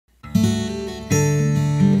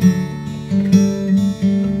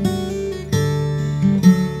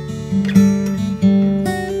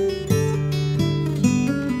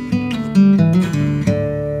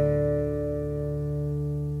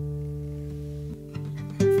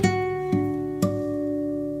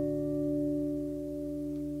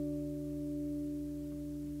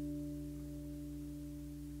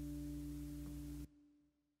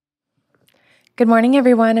Good morning,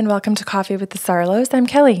 everyone, and welcome to Coffee with the Sarlos. I'm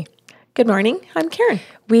Kelly. Good morning. I'm Karen.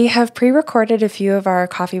 We have pre-recorded a few of our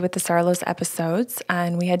Coffee with the Sarlos episodes,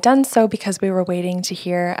 and we had done so because we were waiting to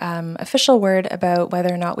hear official word about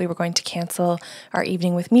whether or not we were going to cancel our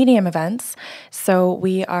Evening with Medium events. So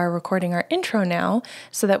we are recording our intro now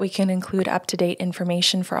so that we can include up-to-date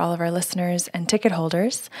information for all of our listeners and ticket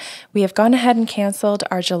holders. We have gone ahead and canceled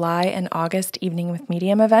our July and August Evening with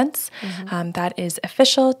Medium events. That is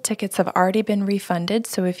official. Tickets have already been refunded.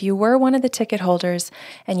 So if you were one of the ticket holders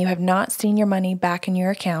and you have not seen your money back in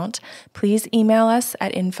your account, please email us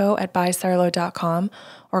at info@buysarlo.com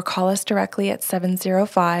or call us directly at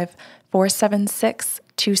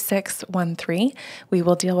 705-476-2613. We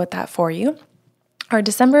will deal with that for you. Our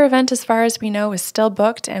December event, as far as we know, is still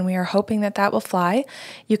booked, and we are hoping that that will fly.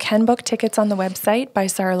 You can book tickets on the website,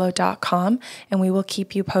 buysarlo.com, and we will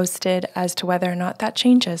keep you posted as to whether or not that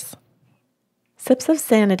changes. Sips of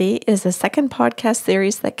Sanity is a second podcast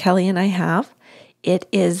series that Kelly and I have. It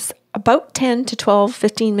is about 10 to 12,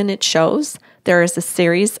 15-minute shows. There is a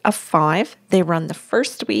series of 5. They run the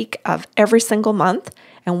first week of every single month,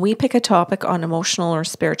 and we pick a topic on emotional or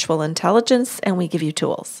spiritual intelligence, and we give you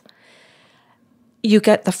tools. You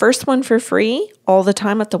get the first one for free all the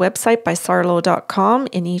time at the website buysarlo.com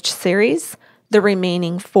in each series. The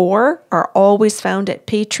remaining 4 are always found at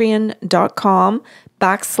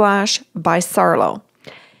patreon.com/buysarlo.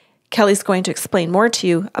 Kelly's going to explain more to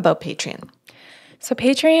you about Patreon. So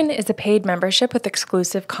Patreon is a paid membership with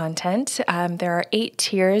exclusive content. There are 8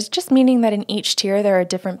 tiers, just meaning that in each tier there are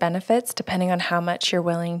different benefits depending on how much you're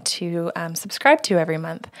willing to subscribe to every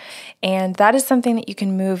month. And that is something that you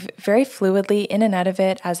can move very fluidly in and out of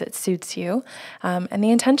it as it suits you. And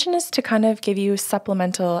the intention is to kind of give you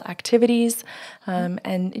supplemental activities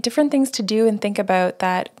and different things to do and think about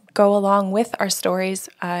that go along with our stories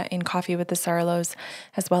in Coffee with the Sarlos,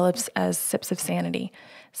 as well as Sips of Sanity.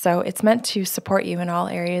 So it's meant to support you in all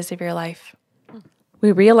areas of your life.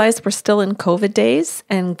 We realize we're still in COVID days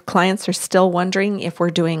and clients are still wondering if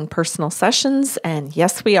we're doing personal sessions, and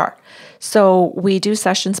yes, we are. So we do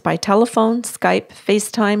sessions by telephone, Skype,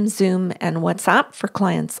 FaceTime, Zoom, and WhatsApp for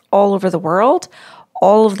clients all over the world,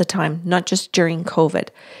 all of the time, not just during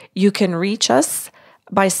COVID. You can reach us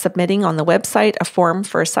by submitting on the website a form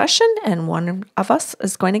for a session, and one of us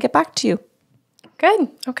is going to get back to you. Good.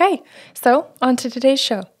 Okay. So on to today's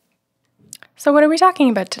show. So what are we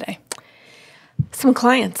talking about today? Some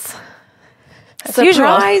clients. As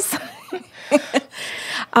Surprise.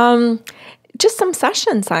 Just some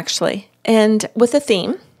sessions, actually, and with a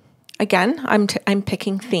theme. Again, I'm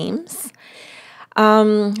picking themes.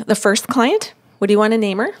 The first client, what do you want to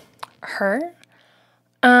name her? Her?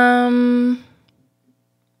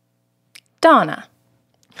 Donna.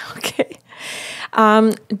 Okay.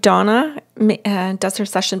 Donna does her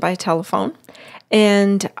session by telephone,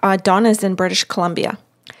 and Donna is in British Columbia.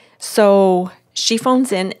 So she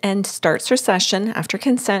phones in and starts her session after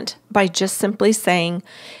consent by just simply saying,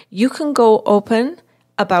 you can go open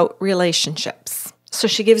about relationships. So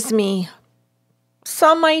she gives me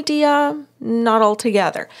some idea, not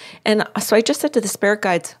altogether. And so I just said to the spirit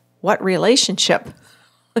guides, what relationship?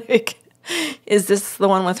 Is this the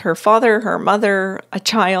one with her father, her mother, a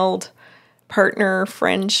child, partner,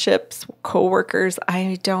 friendships, co-workers?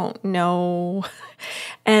 I don't know.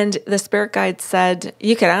 And the spirit guide said,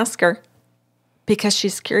 you could ask her because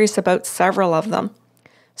she's curious about several of them.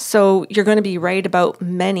 So you're going to be right about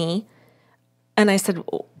many. And I said,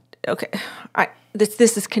 okay,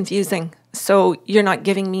 this is confusing. So you're not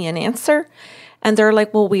giving me an answer? And they're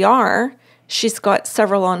like, well, we are. She's got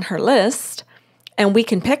several on her list and we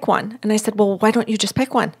can pick one. And I said, well, why don't you just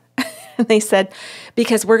pick one? And they said,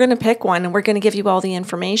 because we're going to pick one and we're going to give you all the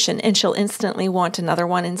information and she'll instantly want another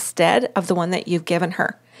one instead of the one that you've given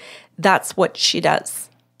her. That's what she does.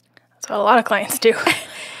 That's what a lot of clients do.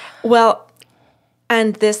 Well,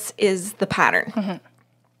 and this is the pattern. Mm-hmm.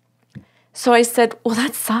 So I said, well,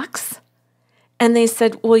 that sucks. And they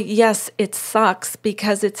said, well, yes, it sucks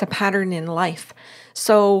because it's a pattern in life.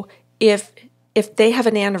 So if they have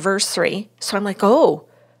an anniversary, so I'm like, oh,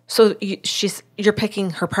 so you're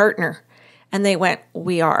picking her partner. And they went,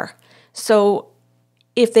 we are. So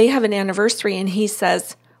if they have an anniversary and he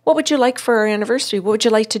says, what would you like for our anniversary? What would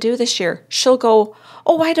you like to do this year? She'll go,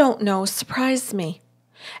 oh, I don't know. Surprise me.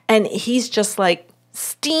 And he's just like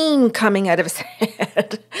steam coming out of his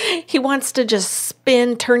head. He wants to just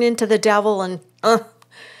spin, turn into the devil and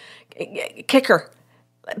kick her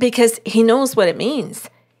because he knows what it means.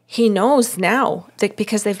 He knows now that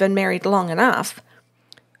because they've been married long enough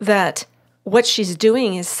that what she's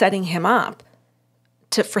doing is setting him up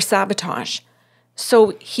for sabotage.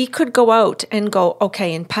 So he could go out and go,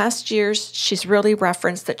 okay, in past years, she's really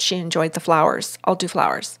referenced that she enjoyed the flowers. I'll do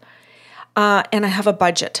flowers. And I have a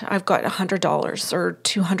budget. I've got $100 or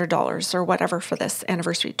 $200 or whatever for this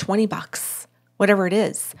anniversary, $20, whatever it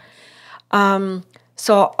is.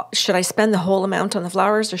 So should I spend the whole amount on the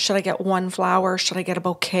flowers, or should I get one flower? Should I get a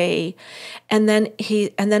bouquet? And then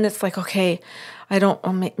it's like, okay, I don't,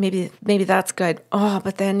 maybe that's good. Oh,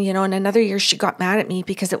 but then, in another year she got mad at me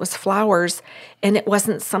because it was flowers and it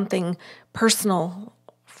wasn't something personal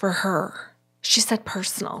for her. She said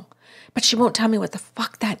personal, but she won't tell me what the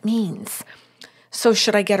fuck that means. So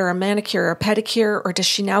should I get her a manicure or a pedicure, or does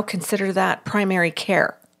she now consider that primary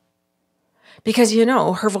care? Because,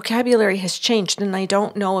 her vocabulary has changed, and I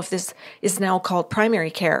don't know if this is now called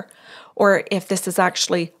primary care or if this is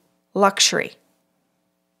actually luxury.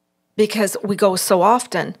 Because we go so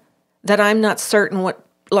often that I'm not certain what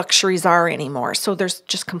luxuries are anymore. So there's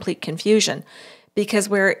just complete confusion. Because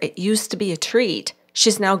where it used to be a treat,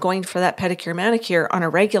 she's now going for that pedicure, manicure on a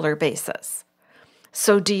regular basis.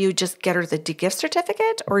 So do you just get her the gift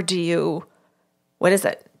certificate, or what is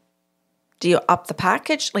it? Do you up the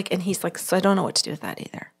package? And he's like, so I don't know what to do with that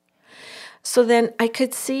either. So then I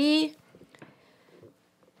could see,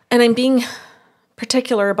 and I'm being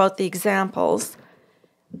particular about the examples,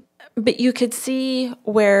 but you could see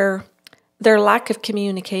where their lack of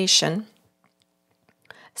communication,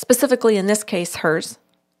 specifically in this case hers,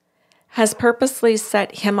 has purposely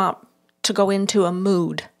set him up to go into a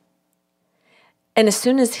mood. And as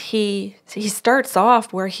soon as he starts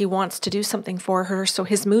off where he wants to do something for her, so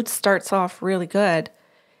his mood starts off really good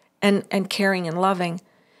and caring and loving,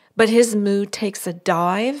 but his mood takes a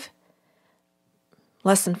dive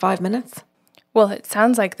less than 5 minutes. Well, it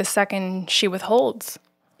sounds like the second she withholds.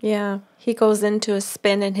 Yeah, he goes into a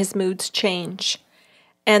spin and his moods change.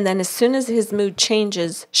 And then as soon as his mood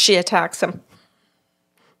changes, she attacks him.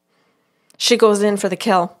 She goes in for the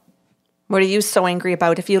kill. What are you so angry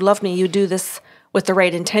about? If you love me, you do this with the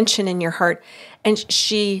right intention in your heart. And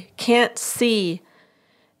she can't see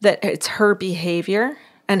that it's her behavior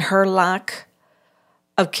and her lack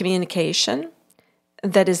of communication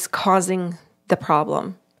that is causing the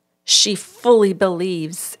problem. She fully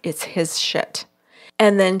believes it's his shit.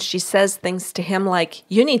 And then she says things to him like,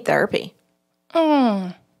 you need therapy.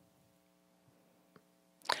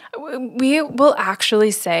 We will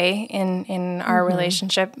actually say in our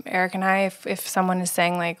relationship, Eric and I, if someone is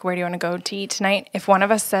saying like, where do you want to go to eat tonight? If one of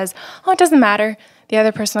us says, oh, it doesn't matter, the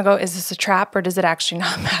other person will go, is this a trap or does it actually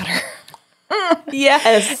not matter?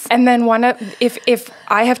 Yes. And then if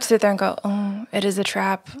I have to sit there and go, oh, it is a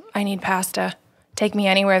trap, I need pasta, take me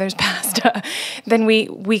anywhere there's pasta, then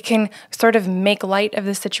we can sort of make light of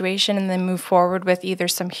the situation and then move forward with either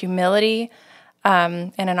some humility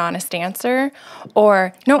and an honest answer,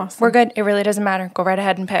 or no, awesome. We're good. It really doesn't matter. Go right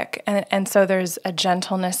ahead and pick. And so there's a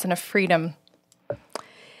gentleness and a freedom.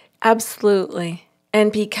 Absolutely.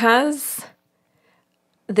 And because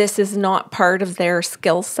this is not part of their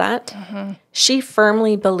skill set, she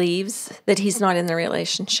firmly believes that he's not in the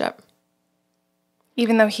relationship.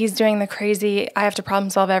 Even though he's doing the crazy, I have to problem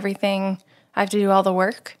solve everything, I have to do all the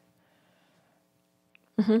work.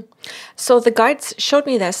 So the guides showed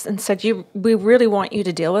me this and said, we really want you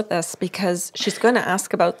to deal with this because she's going to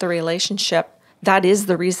ask about the relationship. That is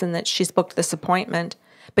the reason that she's booked this appointment,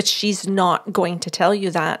 but she's not going to tell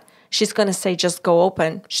you that. She's going to say, just go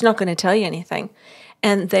open. She's not going to tell you anything.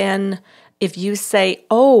 And then if you say,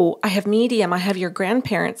 oh, I have medium, I have your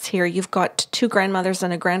grandparents here, you've got 2 grandmothers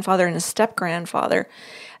and a grandfather and a step-grandfather,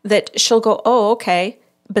 that she'll go, oh, okay.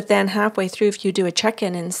 But then halfway through, if you do a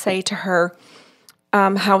check-in and say to her,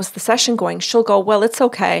 how's the session going? She'll go, well, it's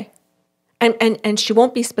okay. And she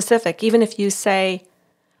won't be specific. Even if you say,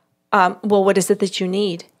 well, what is it that you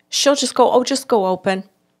need? She'll just go, oh, just go open.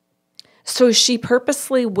 So she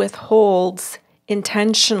purposely withholds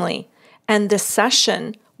intentionally. And the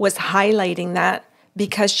session was highlighting that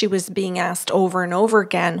because she was being asked over and over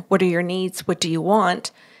again, what are your needs? What do you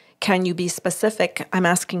want? Can you be specific? I'm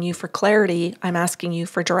asking you for clarity. I'm asking you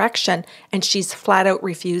for direction. And she's flat out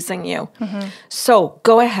refusing you. So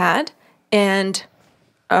go ahead and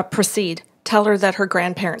proceed. Tell her that her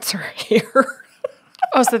grandparents are here.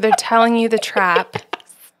 Oh, so they're telling you the trap.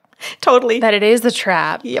 Totally. That it is the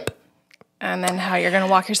trap. Yep. And then how you're going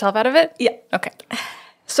to walk yourself out of it? Yeah. Okay.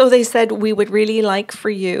 So they said, we would really like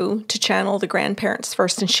for you to channel the grandparents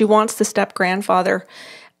first. And she wants the step-grandfather.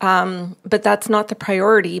 But that's not the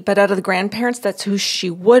priority. But out of the grandparents, that's who she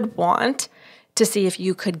would want to see if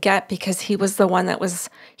you could get, because he was the one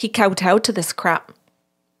he kowtowed to this crap.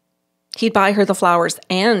 He'd buy her the flowers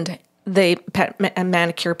and the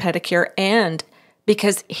manicure, pedicure, and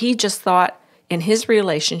because he just thought in his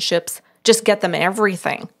relationships, just get them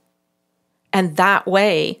everything. And that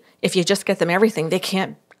way, if you just get them everything, they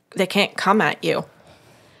can't come at you.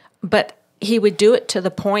 But he would do it to the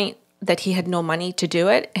point that he had no money to do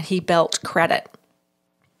it, and he built credit.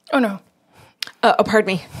 Oh, no. Pardon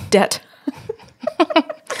me, debt.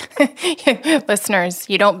 Listeners,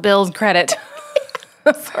 you don't build credit.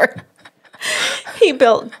 Sorry. He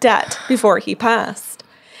built debt before he passed.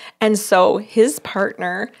 And so his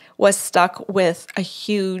partner was stuck with a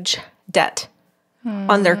huge debt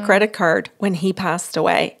on their credit card when he passed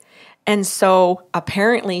away. And so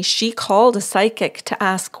apparently she called a psychic to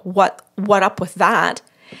ask what up with that.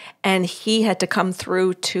 And he had to come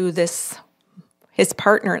through to his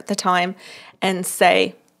partner at the time and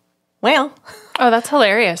say, well. Oh, that's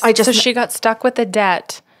hilarious. So she got stuck with the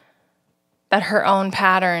debt that her own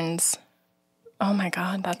patterns. Oh my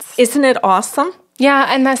God, Isn't it awesome? Yeah,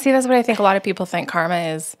 and that's what I think a lot of people think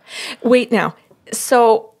karma is. Wait now.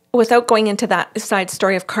 So without going into that side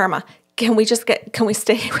story of karma, can we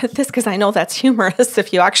stay with this? Because I know that's humorous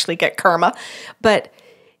if you actually get karma. But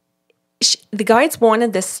the guides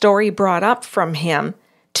wanted this story brought up from him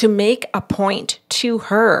to make a point to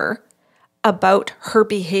her about her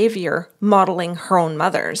behavior modeling her own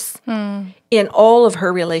mother's in all of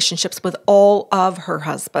her relationships with all of her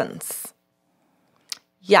husbands.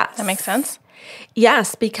 Yes. That makes sense.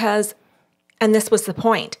 Yes, because, and this was the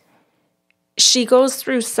point, she goes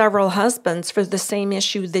through several husbands for the same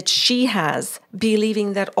issue that she has,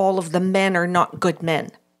 believing that all of the men are not good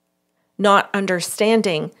men, not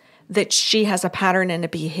understanding that she has a pattern and a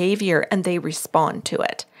behavior and they respond to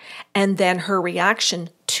it. And then her reaction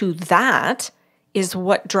to that is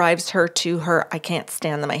what drives her to her, I can't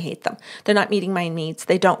stand them, I hate them. They're not meeting my needs,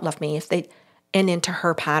 they don't love me, and into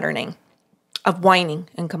her patterning of whining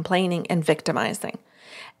and complaining and victimizing.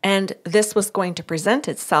 And this was going to present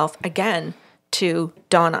itself again to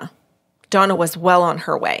Donna. Donna was well on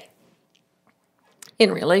her way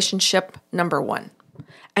in relationship number 1.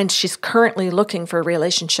 And she's currently looking for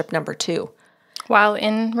relationship number 2. While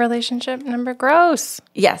in relationship number, gross.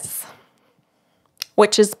 Yes.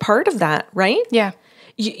 Which is part of that, right? Yeah.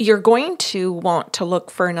 You're going to want to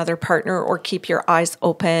look for another partner or keep your eyes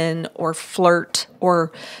open or flirt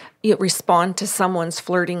or you respond to someone's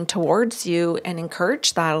flirting towards you and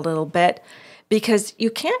encourage that a little bit because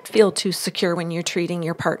you can't feel too secure when you're treating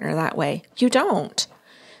your partner that way. You don't.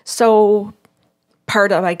 So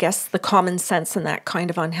part of, I guess, the common sense in that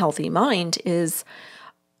kind of unhealthy mind is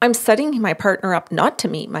I'm setting my partner up not to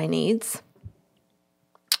meet my needs.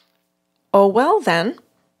 Oh, well then,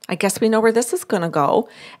 I guess we know where this is going to go.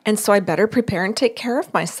 And so I better prepare and take care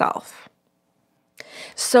of myself.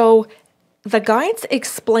 So the guides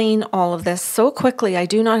explain all of this so quickly, I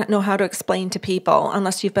do not know how to explain to people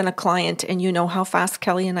unless you've been a client and you know how fast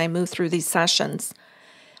Kelly and I move through these sessions.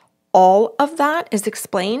 All of that is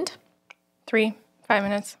explained 3-5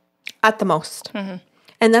 minutes. At the most. Mm-hmm.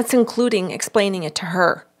 And that's including explaining it to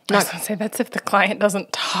her. I was going to say, that's if the client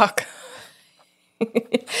doesn't talk.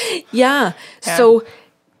 Yeah. So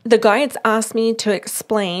the guides asked me to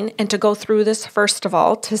explain and to go through this first of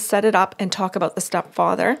all, to set it up and talk about the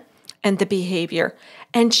stepfather and the behavior.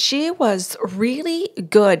 And she was really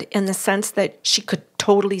good in the sense that she could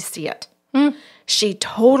totally see it. She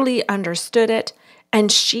totally understood it.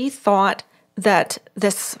 And she thought that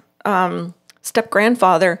this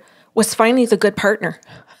step-grandfather was finally the good partner.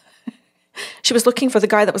 She was looking for the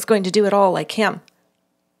guy that was going to do it all like him.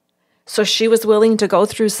 So she was willing to go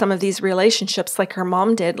through some of these relationships like her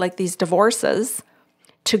mom did, like these divorces,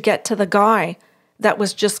 to get to the guy that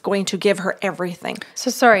was just going to give her everything. So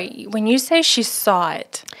sorry, when you say she saw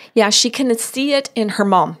it. Yeah, she can see it in her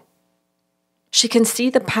mom. She can see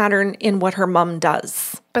the pattern in what her mom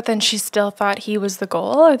does. But then she still thought he was the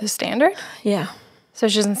goal or the standard? Yeah. So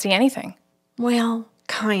she doesn't see anything. Well,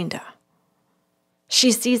 kinda.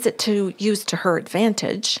 She sees it to use to her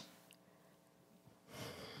advantage.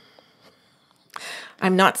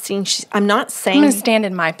 I'm not saying. I'm going to stand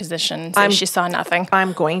in my position and say she saw nothing.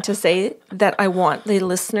 I'm going to say that I want the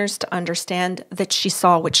listeners to understand that she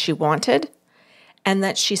saw what she wanted and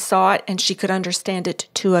that she saw it and she could understand it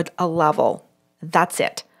to a level. That's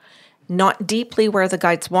it. Not deeply where the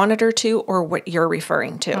guides wanted her to or what you're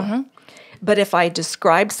referring to. Mm-hmm. But if I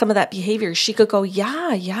described some of that behavior, she could go,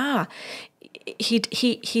 yeah. He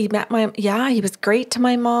met he was great to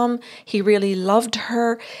my mom. He really loved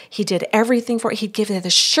her. He did everything for her. He'd give the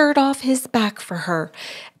shirt off his back for her.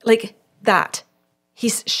 Like that.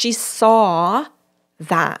 She saw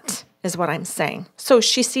that is what I'm saying. So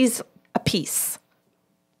she sees a piece.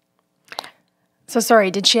 So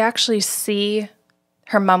sorry, did she actually see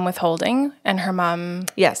her mom withholding and her mom?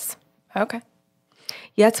 Yes. Okay.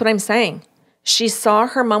 Yeah, that's what I'm saying. She saw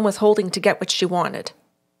her mom withholding to get what she wanted.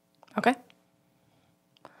 Okay.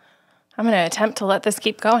 I'm going to attempt to let this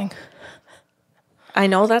keep going. I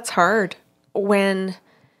know that's hard when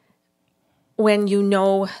you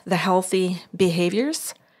know the healthy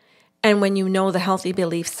behaviors and when you know the healthy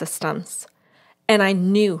belief systems. And I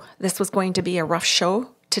knew this was going to be a rough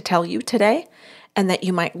show to tell you today, and that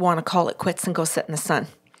you might want to call it quits and go sit in the sun.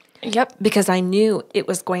 Yep. Because I knew it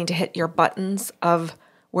was going to hit your buttons of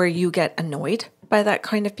where you get annoyed by that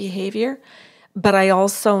kind of behavior. But I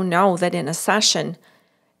also know that in a session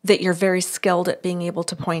that you're very skilled at being able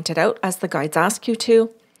to point it out as the guides ask you to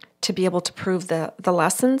be able to prove the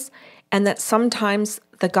lessons, and that sometimes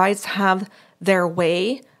the guides have their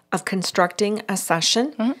way of constructing a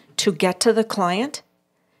session to get to the client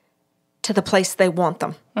to the place they want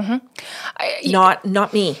them.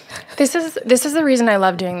 Not me. This is the reason I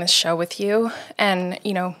love doing this show with you. And,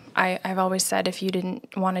 you know, I've always said if you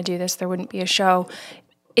didn't want to do this, there wouldn't be a show,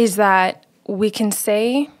 is that we can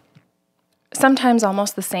say sometimes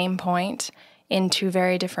almost the same point in two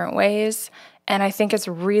very different ways. And I think it's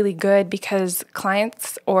really good because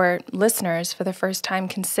clients or listeners for the first time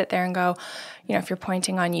can sit there and go, you know, if you're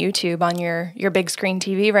pointing on YouTube on your big screen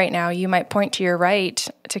TV right now, you might point to your right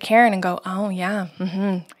to Karen and go, oh yeah,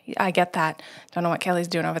 I get that. Don't know what Kelly's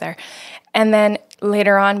doing over there. And then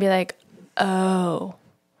later on be like, oh.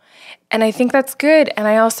 And I think that's good. And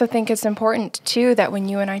I also think it's important, too, that when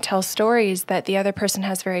you and I tell stories that the other person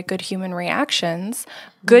has very good human reactions,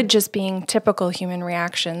 good just being typical human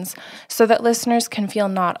reactions, so that listeners can feel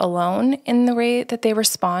not alone in the way that they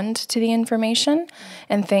respond to the information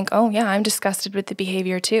and think, oh, yeah, I'm disgusted with the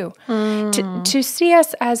behavior, too. To see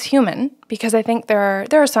us as human, because I think there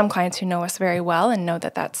are some clients who know us very well and know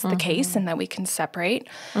that that's the case and that we can separate.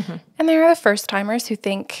 And there are the first-timers who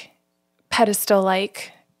think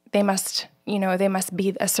pedestal-like, they must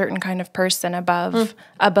be a certain kind of person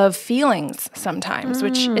above feelings sometimes,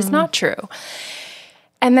 which is not true.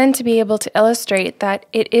 And then to be able to illustrate that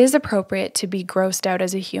it is appropriate to be grossed out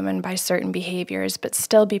as a human by certain behaviors, but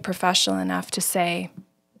still be professional enough to say,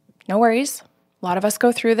 no worries. A lot of us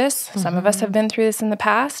go through this. Some of us have been through this in the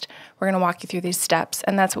past. We're going to walk you through these steps.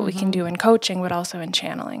 And that's what we can do in coaching, but also in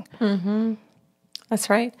channeling. That's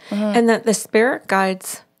right. And that the spirit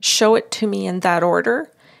guides show it to me in that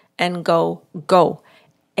order and go.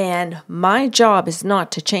 And my job is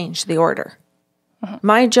not to change the order.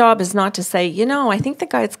 My job is not to say, you know, I think the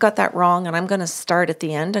guide's got that wrong and I'm going to start at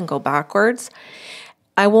the end and go backwards.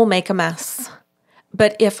 I will make a mess.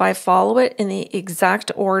 But if I follow it in the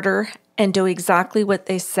exact order and do exactly what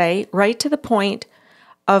they say, right to the point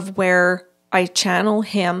of where I channel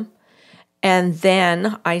him, and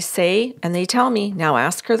then I say, and they tell me, now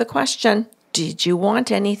ask her the question, did you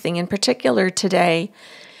want anything in particular today?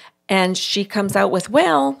 And she comes out with,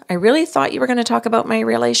 well, I really thought you were going to talk about my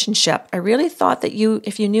relationship. I really thought that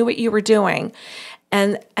if you knew what you were doing.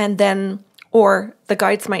 And then, or the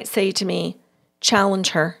guides might say to me,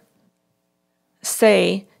 challenge her.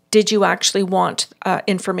 Say, did you actually want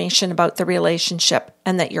information about the relationship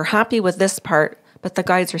and that you're happy with this part, but the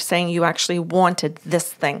guides are saying you actually wanted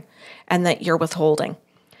this thing and that you're withholding.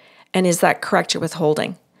 And is that correct, you're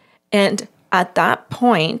withholding? And at that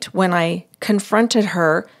point, when I confronted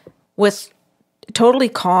her with totally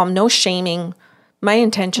calm, no shaming. My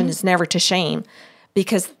intention is never to shame,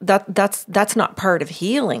 because that's not part of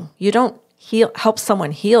healing. You don't help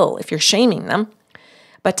someone heal if you're shaming them.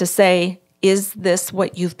 But to say, is this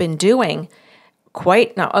what you've been doing?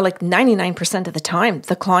 Quite not, like 99% of the time,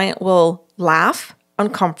 the client will laugh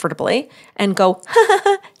uncomfortably and go,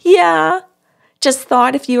 yeah, just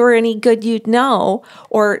thought if you were any good, you'd know,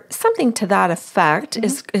 or something to that effect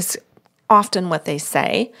is often what they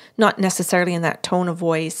say, not necessarily in that tone of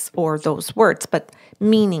voice or those words, but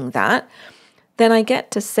meaning that. Then I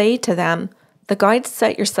get to say to them, the guides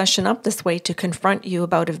set your session up this way to confront you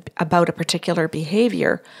about a particular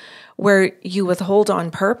behavior where you withhold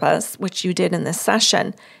on purpose, which you did in this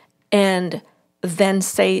session, and then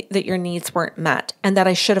say that your needs weren't met and that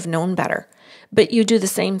I should have known better. But you do the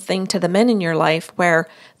same thing to the men in your life where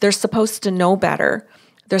they're supposed to know better.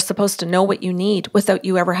 They're supposed to know what you need without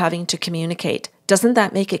you ever having to communicate. Doesn't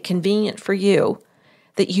that make it convenient for you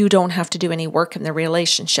that you don't have to do any work in the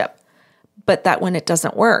relationship, but that when it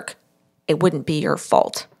doesn't work, it wouldn't be your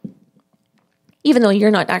fault? Even though you're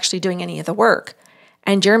not actually doing any of the work,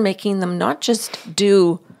 and you're making them not just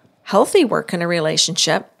do healthy work in a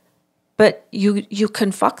relationship, but you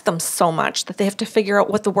confuck them so much that they have to figure out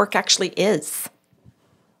what the work actually is.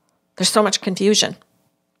 There's so much confusion.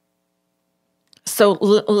 So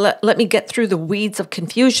let me get through the weeds of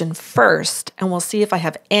confusion first, and we'll see if I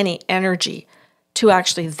have any energy to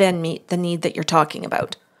actually then meet the need that you're talking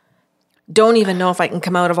about. Don't even know if I can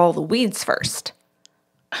come out of all the weeds first,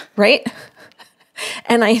 right?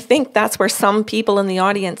 And I think that's where some people in the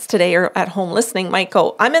audience today or at home listening might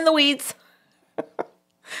go, I'm in the weeds.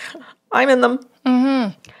 I'm in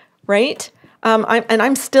them, right?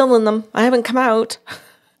 I'm still in them. I haven't come out.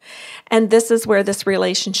 And this is where this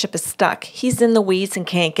relationship is stuck. He's in the weeds and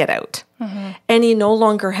can't get out. And he no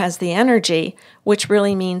longer has the energy, which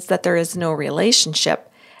really means that there is no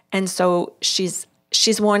relationship. And so she's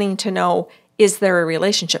wanting to know, is there a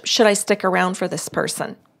relationship? Should I stick around for this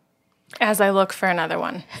person? As I look for another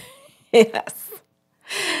one. Yes.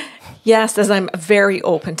 Yes, as I'm very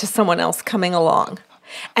open to someone else coming along.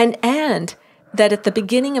 And that at the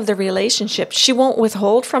beginning of the relationship, she won't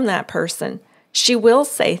withhold from that person. She will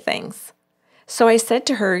say things. So I said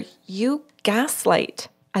to her, you gaslight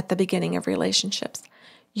at the beginning of relationships.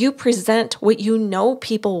 You present what you know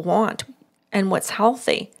people want and what's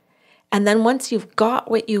healthy. And then once you've got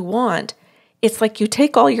what you want, it's like you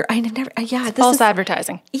take all your, false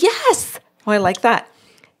advertising. Yes. Oh, I like that.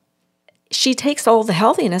 She takes all the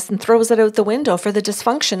healthiness and throws it out the window for the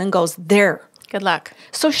dysfunction and goes, there. Good luck.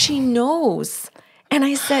 So she knows. And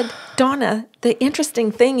I said, Donna, the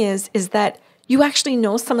interesting thing is that you actually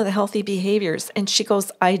know some of the healthy behaviors. And she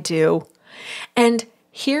goes, I do. And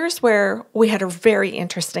here's where we had a very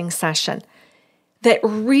interesting session that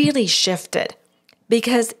really shifted.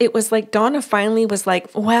 Because it was like Donna finally was like,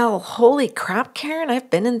 well, holy crap, Karen, I've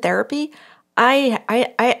been in therapy.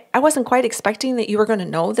 I wasn't quite expecting that you were going to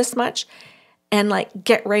know this much and like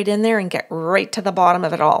get right in there and get right to the bottom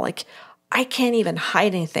of it all. Like, I can't even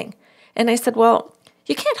hide anything. And I said, well,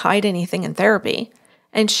 you can't hide anything in therapy.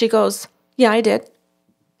 And she goes, yeah, I did.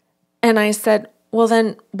 And I said, well,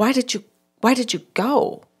 then why did you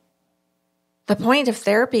go? The point of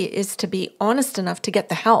therapy is to be honest enough to get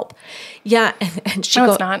the help. Yeah. And she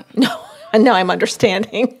goes, it's not. No, I'm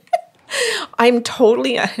understanding. I'm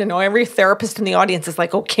totally, every therapist in the audience is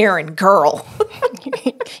like, oh, Karen, girl. You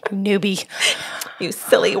newbie. You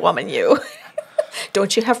silly woman, you.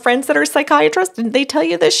 Don't you have friends that are psychiatrists? Didn't they tell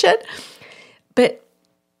you this shit? But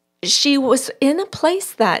she was in a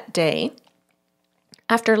place that day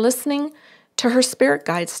after listening to her spirit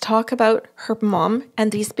guides talk about her mom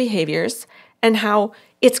and these behaviors and how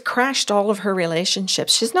it's crashed all of her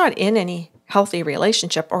relationships. She's not in any healthy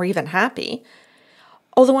relationship or even happy.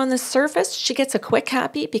 Although on the surface, she gets a quick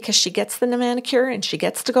happy because she gets the manicure and she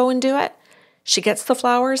gets to go and do it. She gets the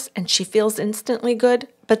flowers and she feels instantly good,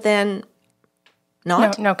 but then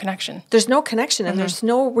not. No connection. There's no connection and there's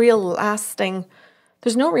no real lasting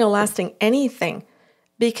anything,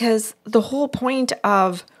 because the whole point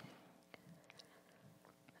of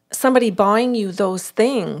somebody buying you those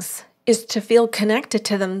things is to feel connected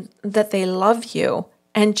to them, that they love you.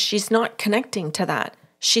 And she's not connecting to that.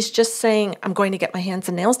 She's just saying, I'm going to get my hands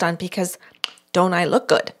and nails done because don't I look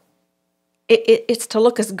good? It's to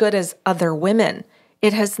look as good as other women.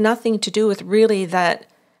 It has nothing to do with really that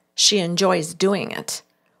she enjoys doing it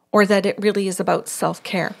or that it really is about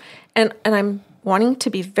self-care. And I'm wanting to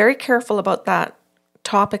be very careful about that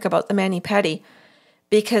topic about the mani-pedi,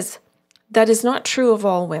 because that is not true of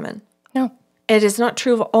all women. No. It is not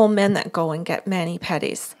true of all men that go and get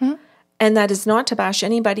mani-pedis. Mm-hmm. And that is not to bash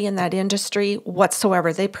anybody in that industry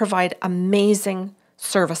whatsoever. They provide amazing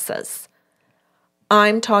services.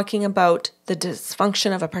 I'm talking about the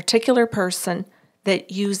dysfunction of a particular person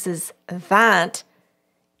that uses that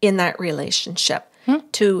in that relationship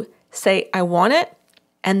to say, I want it,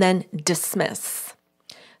 and then dismiss.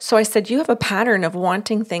 So I said, you have a pattern of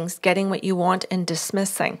wanting things, getting what you want, and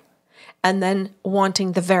dismissing, and then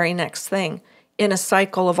wanting the very next thing in a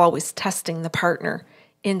cycle of always testing the partner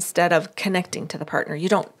instead of connecting to the partner. You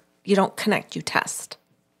don't connect, you test.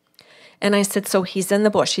 And I said, so he's in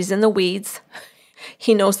the bush, he's in the weeds.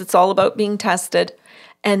 He knows it's all about being tested.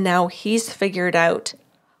 And now he's figured out,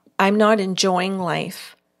 I'm not enjoying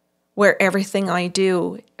life where everything I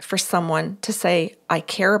do for someone to say, I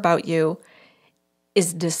care about you,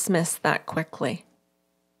 is dismissed that quickly.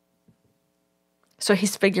 So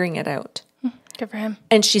he's figuring it out. Good for him.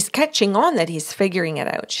 And she's catching on that he's figuring it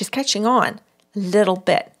out. She's catching on a little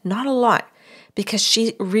bit, not a lot, because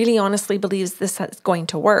she really honestly believes this is going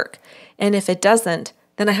to work. And if it doesn't,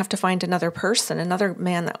 then I have to find another person, another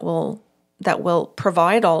man that will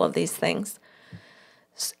provide all of these things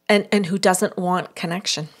and who doesn't want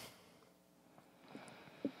connection.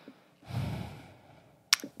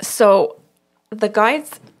 So the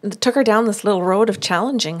guides took her down this little road of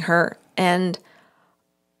challenging her, and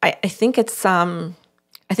I think it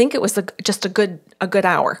was just a good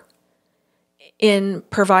hour in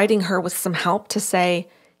providing her with some help to say,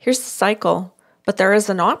 here's the cycle. but there is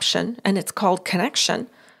an option, and it's called connection.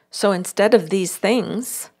 So instead of these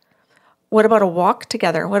things, what about a walk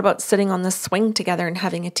together? What about sitting on the swing together and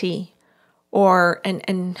having a tea? Or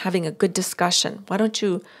and having a good discussion? Why don't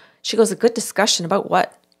you, she goes, a good discussion about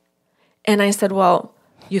what? And I said, well,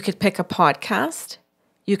 you could pick a podcast.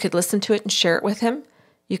 You could listen to it and share it with him.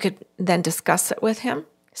 You could then discuss it with him,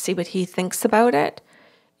 see what he thinks about it.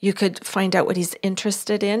 You could find out what he's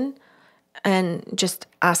interested in and just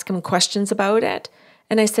ask him questions about it.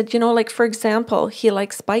 And I said, like, for example, he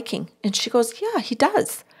likes biking. And she goes, yeah, he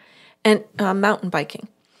does. And mountain biking.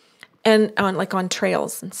 And on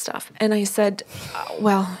trails and stuff. And I said,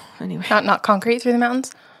 well, anyway. Not concrete through the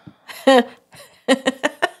mountains?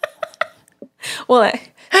 Well,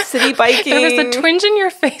 city biking. There was a twinge in your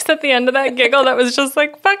face at the end of that giggle that was just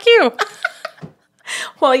like, fuck you.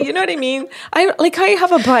 Well, you know what I mean? I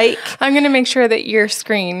have a bike. I'm going to make sure that your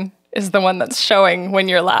screen is the one that's showing when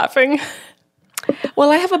you're laughing. Well,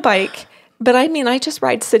 I have a bike, but I mean, I just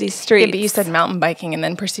ride city streets. Yeah, but you said mountain biking and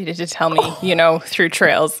then proceeded to tell me, through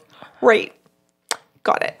trails. Right.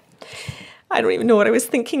 Got it. I don't even know what I was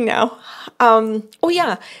thinking now. Oh,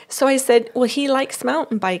 yeah. So I said, well, he likes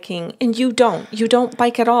mountain biking and you don't. You don't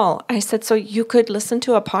bike at all. I said, so you could listen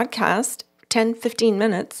to a podcast, 10, 15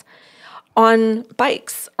 minutes, on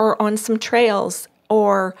bikes or on some trails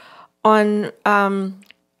or on,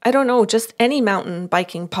 I don't know, just any mountain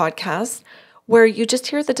biking podcast where you just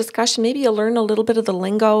hear the discussion. Maybe you'll learn a little bit of the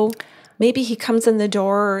lingo. Maybe he comes in the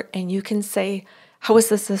door and you can say, how was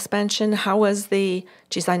the suspension? How was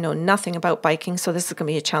geez, I know nothing about biking, so this is going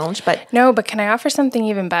to be a challenge. But no, but can I offer something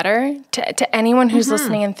even better? To anyone who's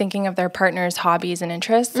listening and thinking of their partner's hobbies and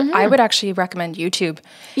interests, I would actually recommend YouTube.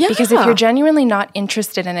 Yeah. Because if you're genuinely not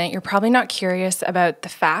interested in it, you're probably not curious about the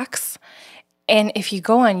facts. And if you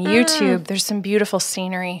go on YouTube, there's some beautiful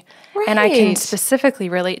scenery. Right. And I can specifically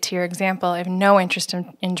relate to your example. I have no interest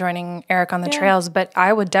in joining Eric on the trails, but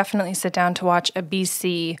I would definitely sit down to watch a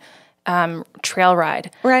BC trail ride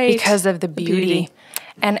because of the beauty.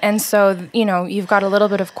 And so, you've got a little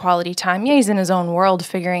bit of quality time. Yeah, he's in his own world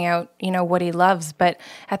figuring out, what he loves. But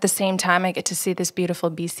at the same time, I get to see this beautiful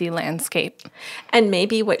BC landscape. And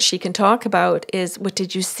maybe what she can talk about is, what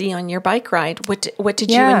did you see on your bike ride? What did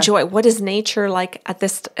you enjoy? What is nature like at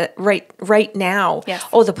this right now? Yes.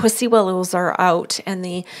 Oh, the pussy willows are out and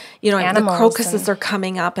the crocuses are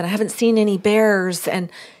coming up and I haven't seen any bears. And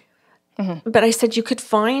but I said you could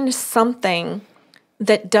find something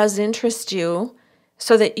that does interest you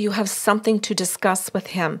so that you have something to discuss with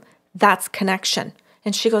him. That's connection.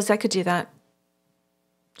 And she goes, I could do that.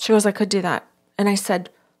 She goes, I could do that. And I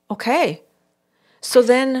said, okay. So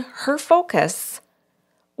then her focus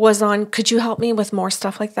was on, could you help me with more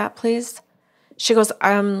stuff like that, please? She goes,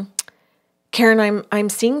 Karen, I'm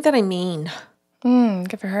seeing that I'm mean.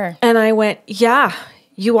 Good for her. And I went, yeah,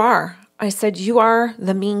 you are. I said, you are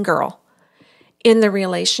the mean girl. In the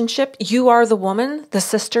relationship, you are the woman the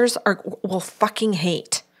sisters will fucking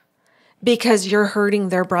hate because you're hurting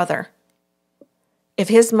their brother. If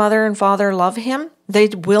his mother and father love him, they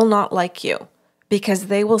will not like you because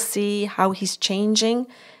they will see how he's changing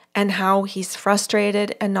and how he's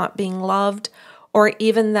frustrated and not being loved, or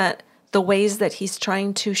even that the ways that he's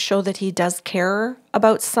trying to show that he does care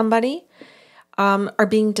about somebody are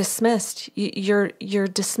being dismissed. You're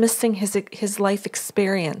dismissing his life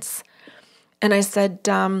experience. And I said,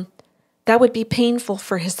 that would be painful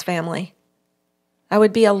for his family. That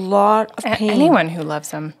would be a lot of pain. Anyone who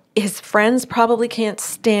loves him. His friends probably can't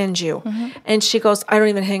stand you. And she goes, I don't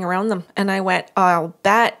even hang around them. And I went, I'll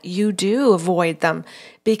bet you do avoid them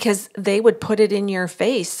because they would put it in your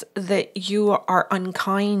face that you are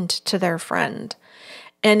unkind to their friend.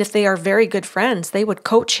 And if they are very good friends, they would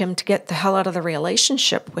coach him to get the hell out of the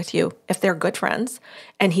relationship with you if they're good friends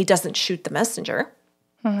and he doesn't shoot the messenger.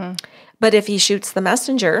 But if he shoots the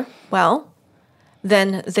messenger, well,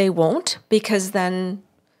 then they won't, because then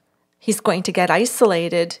he's going to get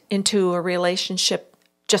isolated into a relationship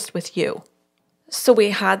just with you. So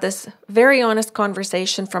we had this very honest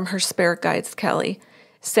conversation from her spirit guides, Kelly,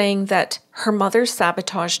 saying that her mother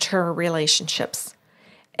sabotaged her relationships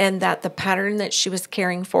and that the pattern that she was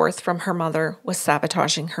carrying forth from her mother was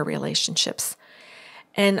sabotaging her relationships.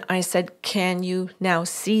 And I said, can you now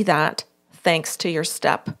see that thanks to your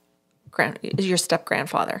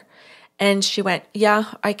step-grandfather? And she went,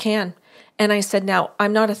 yeah, I can. And I said, now,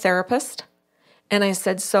 I'm not a therapist. And I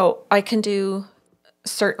said, so I can do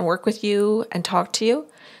certain work with you and talk to you.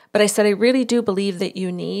 But I said, I really do believe that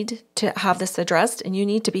you need to have this addressed and you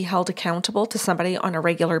need to be held accountable to somebody on a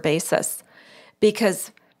regular basis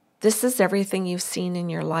because this is everything you've seen in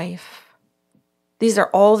your life. These are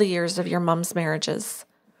all the years of your mom's marriages.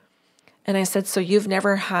 And I said, so you've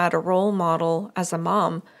never had a role model as a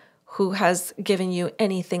mom who has given you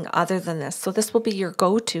anything other than this. So this will be your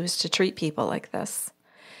go-to, is to treat people like this.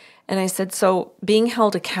 And I said, so being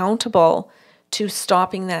held accountable to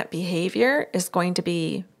stopping that behavior is going to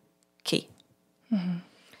be key.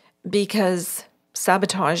 Because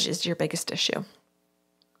sabotage is your biggest issue.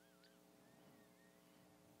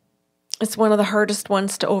 It's one of the hardest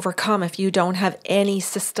ones to overcome if you don't have any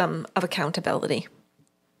system of accountability.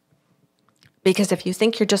 Because if you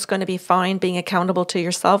think you're just going to be fine being accountable to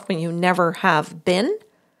yourself when you never have been,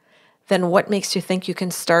 then what makes you think you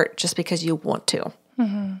can start just because you want to?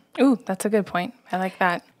 Ooh, that's a good point. I like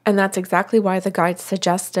that. And that's exactly why the guide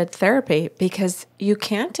suggested therapy, because you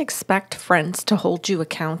can't expect friends to hold you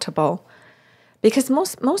accountable. Because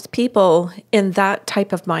most people in that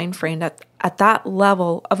type of mind frame, at that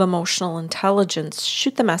level of emotional intelligence,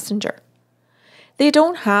 shoot the messenger. They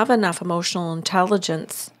don't have enough emotional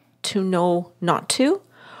intelligence to know not to,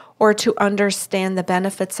 or to understand the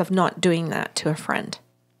benefits of not doing that to a friend.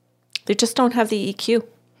 They just don't have the EQ.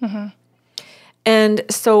 And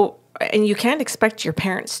so, and you can't expect your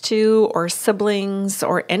parents to, or siblings,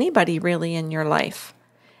 or anybody really in your life.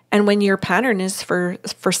 And when your pattern is for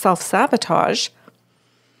self-sabotage,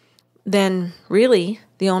 then really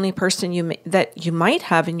the only person that you might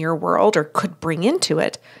have in your world or could bring into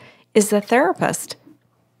it is the therapist.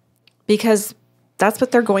 Because that's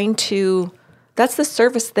what they're going to, that's the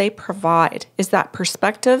service they provide, is that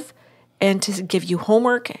perspective, and to give you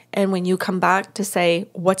homework. And when you come back, to say,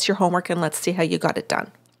 what's your homework, and let's see how you got it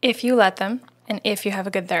done. If you let them, and if you have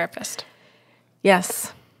a good therapist.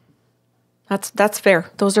 Yes. That's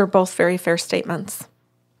fair. Those are both very fair statements.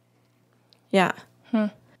 Yeah.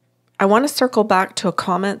 I want to circle back to a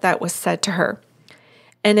comment that was said to her,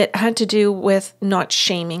 and it had to do with not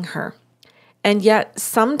shaming her. And yet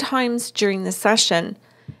sometimes during the session,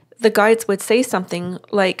 the guides would say something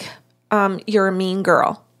like, you're a mean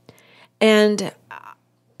girl. And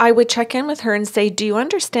I would check in with her and say, do you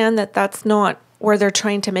understand that that's not where they're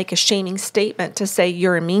trying to make a shaming statement to say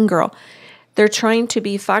you're a mean girl? They're trying to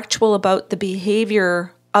be factual about the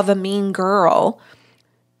behavior of a mean girl,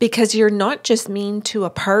 because you're not just mean to a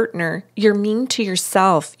partner, you're mean to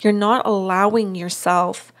yourself. You're not allowing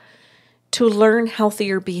yourself to learn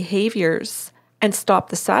healthier behaviors and stop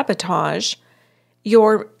the sabotage.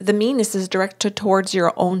 The meanness is directed towards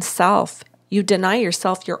your own self. You deny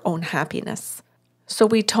yourself your own happiness. So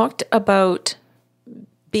we talked about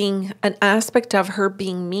being an aspect of her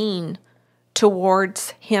being mean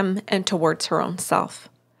towards him and towards her own self.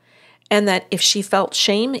 And that if she felt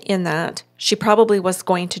shame in that, she probably was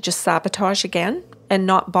going to just sabotage again and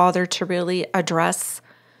not bother to really address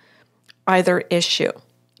either issue.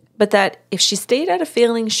 But that if she stayed out of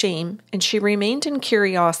feeling shame and she remained in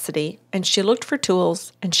curiosity and she looked for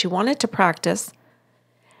tools and she wanted to practice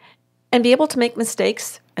and be able to make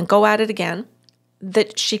mistakes and go at it again,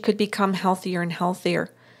 that she could become healthier and healthier.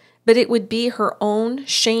 But it would be her own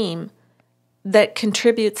shame that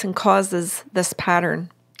contributes and causes this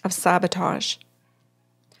pattern of sabotage.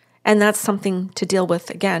 And that's something to deal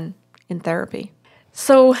with again in therapy.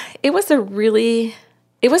 So it was a really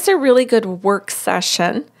good work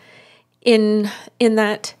session in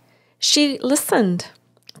that she listened.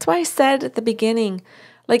 That's why I said at the beginning,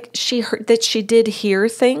 like, she heard that she did hear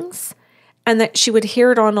things, and that she would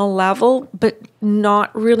hear it on a level, but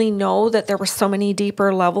not really know that there were so many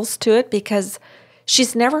deeper levels to it, because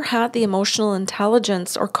she's never had the emotional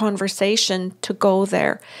intelligence or conversation to go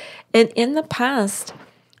there. And in the past,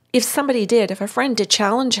 if a friend did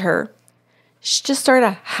challenge her, she just sort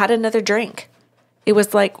of had another drink. It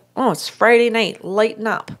was like, oh, it's Friday night, lighten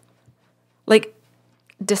up. Like,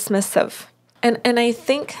 dismissive. And I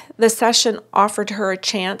think the session offered her a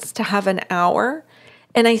chance to have an hour.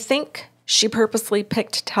 And I think she purposely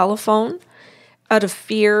picked telephone out of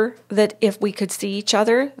fear that if we could see each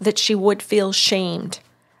other, that she would feel shamed.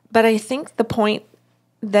 But I think the point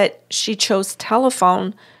that she chose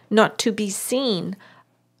telephone, not to be seen,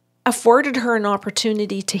 afforded her an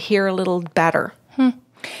opportunity to hear a little better.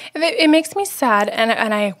 It makes me sad,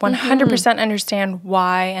 and I 100% understand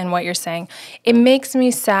why and what you're saying. It makes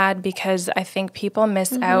me sad because I think people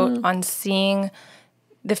miss out on seeing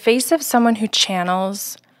the face of someone who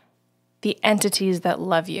channels the entities that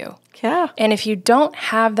love you. Yeah. And if you don't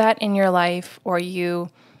have that in your life, or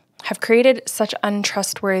you have created such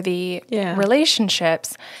untrustworthy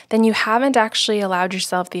relationships, then you haven't actually allowed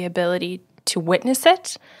yourself the ability to witness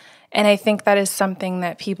it. And I think that is something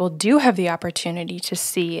that people do have the opportunity to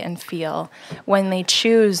see and feel when they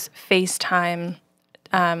choose FaceTime,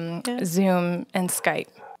 Zoom, and Skype.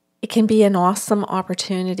 It can be an awesome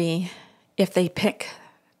opportunity if they pick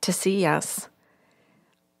to see us.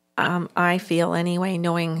 I feel anyway,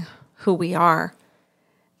 knowing who we are,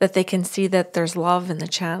 that they can see that there's love in the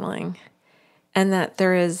channeling and that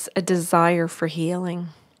there is a desire for healing.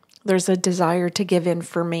 There's a desire to give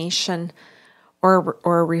information or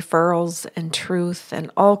referrals and truth and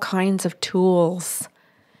all kinds of tools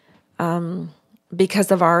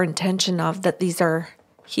because of our intention of that these are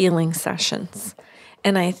healing sessions.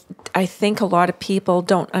 And I think a lot of people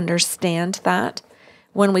don't understand that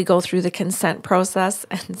when we go through the consent process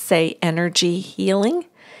and say energy healing.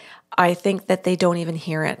 I think that they don't even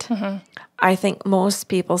hear it. Mm-hmm. I think most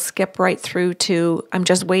people skip right through to, I'm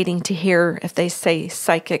just waiting to hear if they say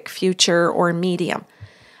psychic, future, or medium,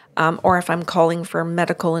 or if I'm calling for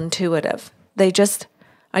medical intuitive. I just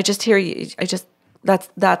hear you.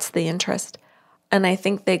 That's the interest. And I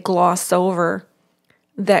think they gloss over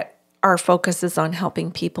that our focus is on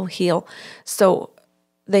helping people heal. So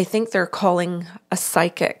they think they're calling a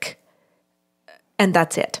psychic, and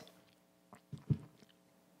that's it.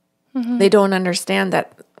 Mm-hmm. They don't understand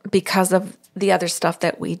that because of the other stuff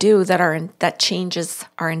that we do, that changes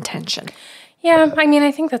our intention. Yeah, I mean,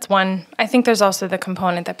 I think that's one. I think there's also the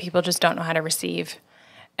component that people just don't know how to receive.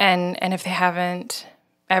 And if they haven't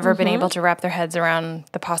ever been able to wrap their heads around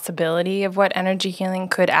the possibility of what energy healing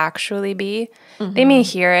could actually be, they may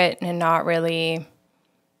hear it and not really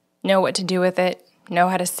know what to do with it, know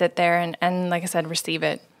how to sit there and like I said, receive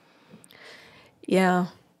it. Yeah.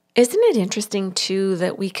 Isn't it interesting, too,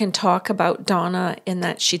 that we can talk about Donna in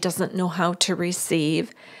that she doesn't know how to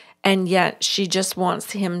receive, and yet she just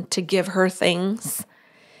wants him to give her things,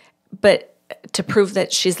 but to prove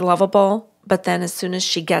that she's lovable, but then as soon as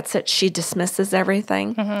she gets it, she dismisses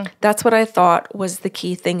everything. Mm-hmm. That's what I thought was the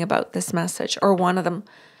key thing about this message, or one of them,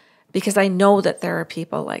 because I know that there are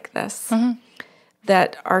people like this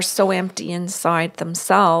that are so empty inside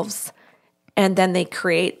themselves. And then they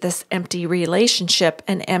create this empty relationship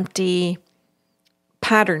and empty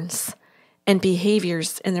patterns and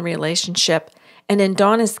behaviors in the relationship. And in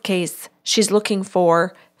Donna's case, she's looking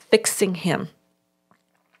for fixing him.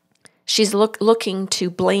 She's looking to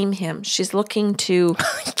blame him. She's looking to...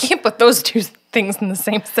 You can't put those two things in the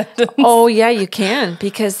same sentence. Oh, yeah, you can.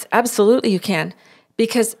 Because absolutely you can.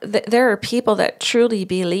 Because there are people that truly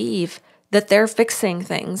believe that they're fixing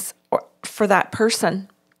things for that person.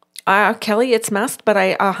 Kelly, it's messed, but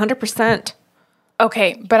 100%.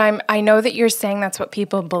 Okay, but I know that you're saying that's what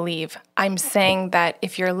people believe. I'm saying that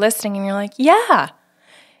if you're listening and you're like, yeah,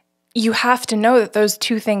 you have to know that those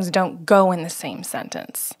two things don't go in the same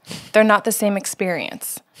sentence. They're not the same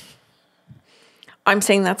experience. I'm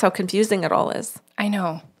saying that's how confusing it all is. I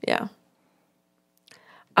know. Yeah.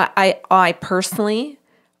 I personally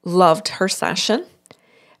loved her session,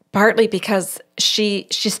 partly because she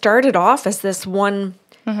started off as this one...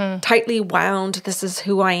 tightly wound, this is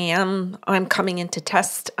who I am. I'm coming in to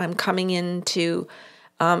test. I'm coming in to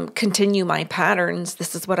continue my patterns.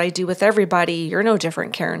 This is what I do with everybody. You're no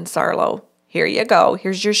different, Karen Sarlo. Here you go.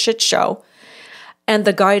 Here's your shit show. And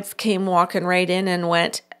the guides came walking right in and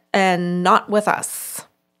went, and not with us.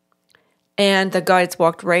 And the guides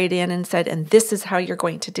walked right in and said, and this is how you're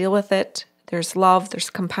going to deal with it. There's love.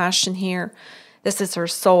 There's compassion here. This is her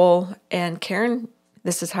soul. And Karen,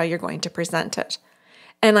 this is how you're going to present it.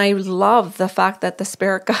 And I love the fact that the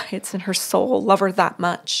spirit guides and her soul love her that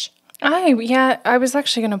much. I was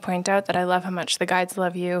actually going to point out that I love how much the guides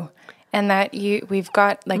love you, and that we've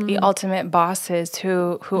got like the ultimate bosses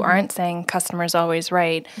who aren't saying customer's always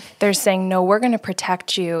right. They're saying, no, we're going to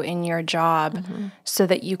protect you in your job so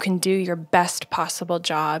that you can do your best possible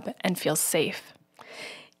job and feel safe.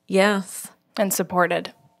 Yes. And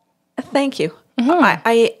supported. Thank you.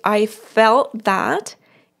 I felt that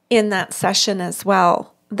in that session as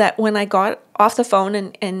well, that when I got off the phone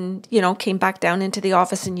and came back down into the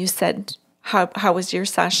office and you said, how was your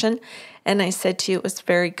session? And I said to you, it was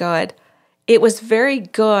very good. It was very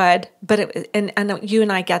good, but and you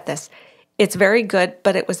and I get this. It's very good,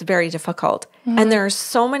 but it was very difficult. Mm-hmm. And there are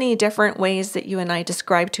so many different ways that you and I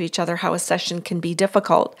describe to each other how a session can be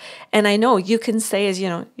difficult. And I know you can say, as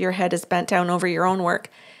your head is bent down over your own work,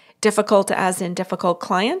 difficult as in difficult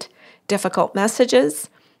client, difficult messages,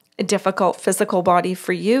 a difficult physical body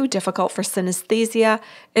for you, difficult for synesthesia.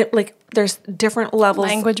 There's different levels.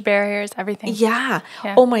 Language barriers, everything. Yeah.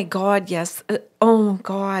 Oh my God, yes. Oh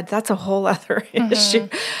God, that's a whole other issue.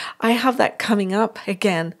 I have that coming up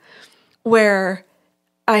again where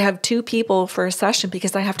I have two people for a session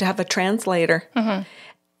because I have to have a translator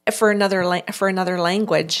for another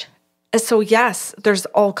language. So yes, there's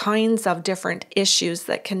all kinds of different issues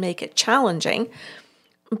that can make it challenging.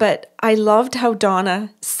 But I loved how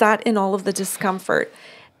Donna sat in all of the discomfort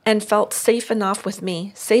and felt safe enough with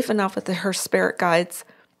me, safe enough with her spirit guides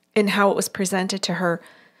in how it was presented to her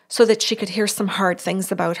so that she could hear some hard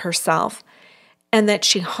things about herself, and that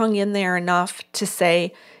she hung in there enough to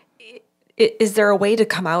say, is there a way to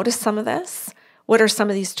come out of some of this? What are some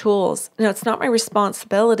of these tools? Now, it's not my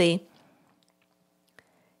responsibility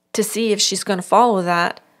to see if she's going to follow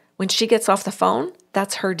that. When she gets off the phone,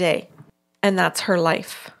 that's her day and that's her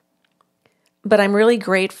life. But I'm really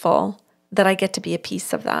grateful that I get to be a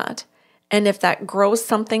piece of that. And if that grows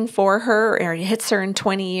something for her or it hits her in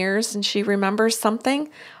 20 years and she remembers something,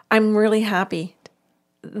 I'm really happy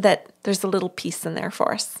that there's a little piece in there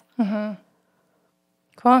for us. Mm-hmm.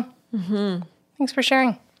 Cool. Mm-hmm. Thanks for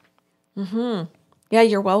sharing. Mm-hmm. Yeah,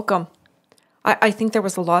 you're welcome. I think there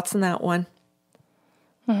was lots in that one.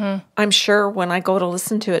 Mm-hmm. I'm sure when I go to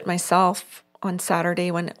listen to it myself on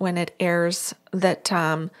Saturday when it airs that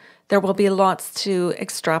there will be lots to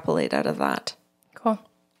extrapolate out of that. Cool.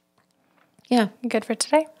 Yeah. You good for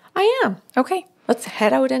today? I am. Okay. Let's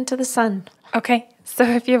head out into the sun. Okay. So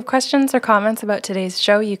if you have questions or comments about today's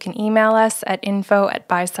show, you can email us at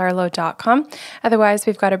info@bysarlo.com. Otherwise,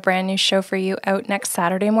 we've got a brand new show for you out next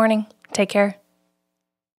Saturday morning. Take care.